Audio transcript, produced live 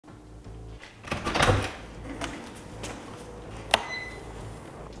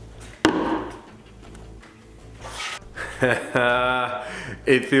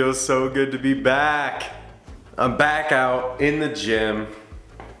It feels so good to be back. I'm back out in the gym.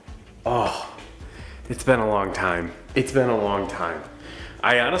 Oh, it's been a long time. It's been a long time.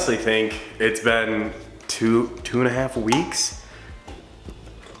 I honestly think it's been two and a half weeks.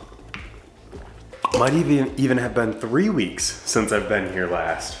 Might even have been 3 weeks since I've been here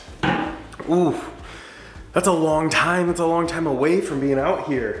last. Ooh, that's a long time. It's a long time away from being out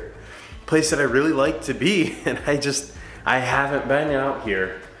here. Place that I really like to be, and I haven't been out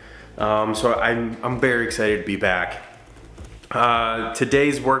here. So I'm very excited to be back.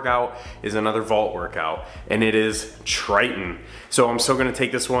 Today's workout is another vault workout, and it is Triton. So I'm still gonna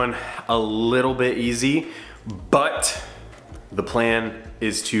take this one a little bit easy, but the plan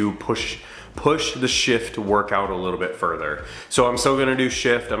is to push the shift workout a little bit further. So I'm still gonna do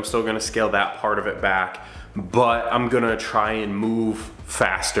shift, I'm still gonna scale that part of it back, but I'm gonna try and move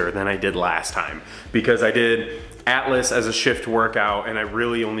faster than I did last time, because I did Atlas as a shift workout and I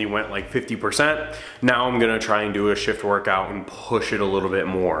really only went like 50%. Now I'm gonna try and do a shift workout and push it a little bit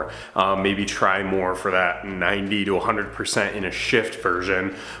more. Maybe try more for that 90 to 100% in a shift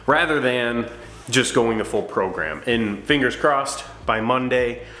version rather than just going the full program. And fingers crossed, by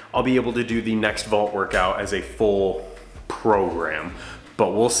Monday, I'll be able to do the next vault workout as a full program.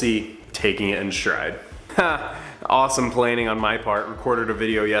 But we'll see, taking it in stride. Awesome planning on my part. Recorded a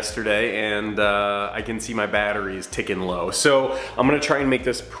video yesterday and I can see my batteries ticking low. So I'm gonna try and make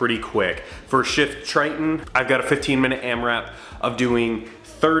this pretty quick. For shift Triton, I've got a 15-minute AMRAP of doing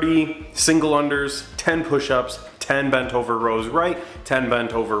 30 single unders, 10 push-ups, 10 bent over rows right, 10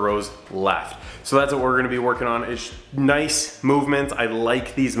 bent over rows left. So that's what we're gonna be working on. It's nice movements. I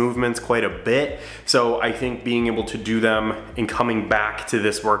like these movements quite a bit. So I think being able to do them and coming back to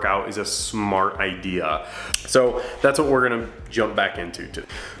this workout is a smart idea. So that's what we're gonna jump back into today.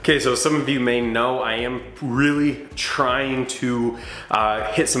 Okay, so some of you may know I am really trying to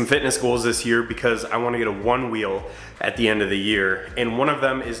hit some fitness goals this year because I wanna get a one wheel at the end of the year. And one of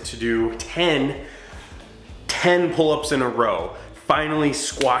them is to do 10 pull-ups in a row. Finally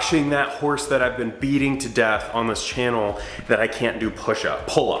squashing that horse that I've been beating to death on this channel that I can't do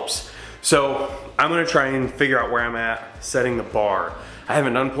pull-ups. So I'm gonna try and figure out where I'm at setting the bar. I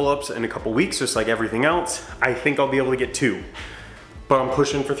haven't done pull-ups in a couple weeks, just like everything else. I think I'll be able to get 2, but I'm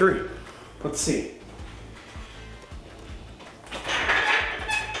pushing for 3. Let's see.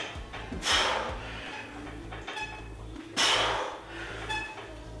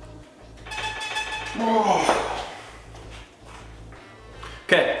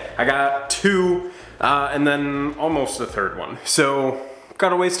 Okay, I got 2 and then almost a 3rd one. So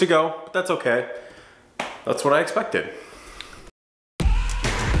got a ways to go, but that's okay. That's what I expected.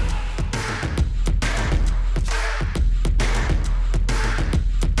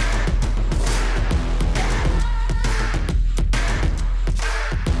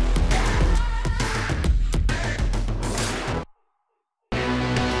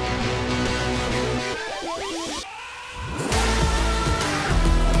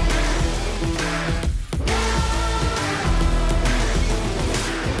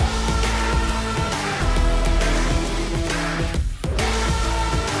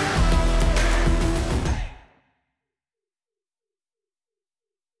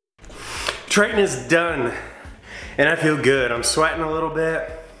 Triton is done, and I feel good. I'm sweating a little bit.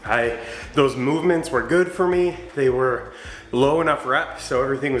 Those movements were good for me. They were low enough reps, so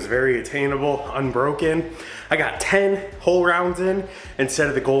everything was very attainable, unbroken. I got 10 whole rounds in instead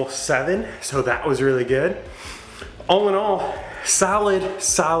of the goal 7, so that was really good. All in all, solid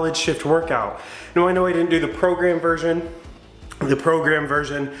shift workout. Now I know I didn't do the program version. The program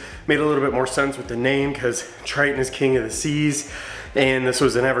version made a little bit more sense with the name because Triton is king of the seas. And this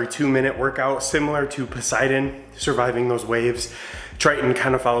was an every 2-minute workout, similar to Poseidon, surviving those waves. Triton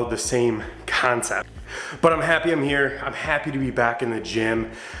kind of followed the same concept. But I'm happy I'm here. I'm happy to be back in the gym.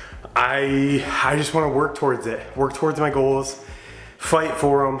 I just want to work towards it, work towards my goals, fight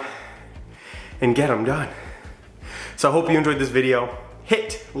for them, and get them done. So I hope you enjoyed this video.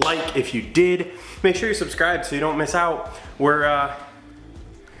 Hit like if you did. Make sure you subscribe so you don't miss out.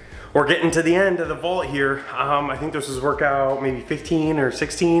 We're getting to the end of the vault here. I think this was workout maybe 15 or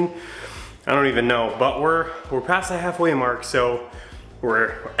 16. I don't even know, but we're past the halfway mark, so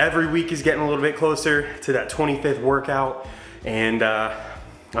every week is getting a little bit closer to that 25th workout, and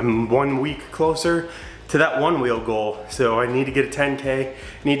I'm 1 week closer to that one wheel goal. So I need to get a 10K,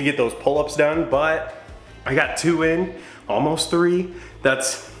 need to get those pull-ups done, but I got 2 in, almost 3.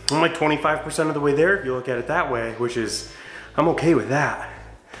 I'm like 25% of the way there if you look at it that way, which is, I'm okay with that.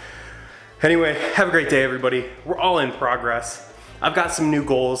 Anyway, have a great day, everybody. We're all in progress. I've got some new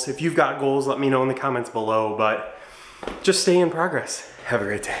goals. If you've got goals, let me know in the comments below, but just stay in progress. Have a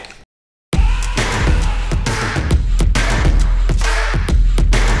great day.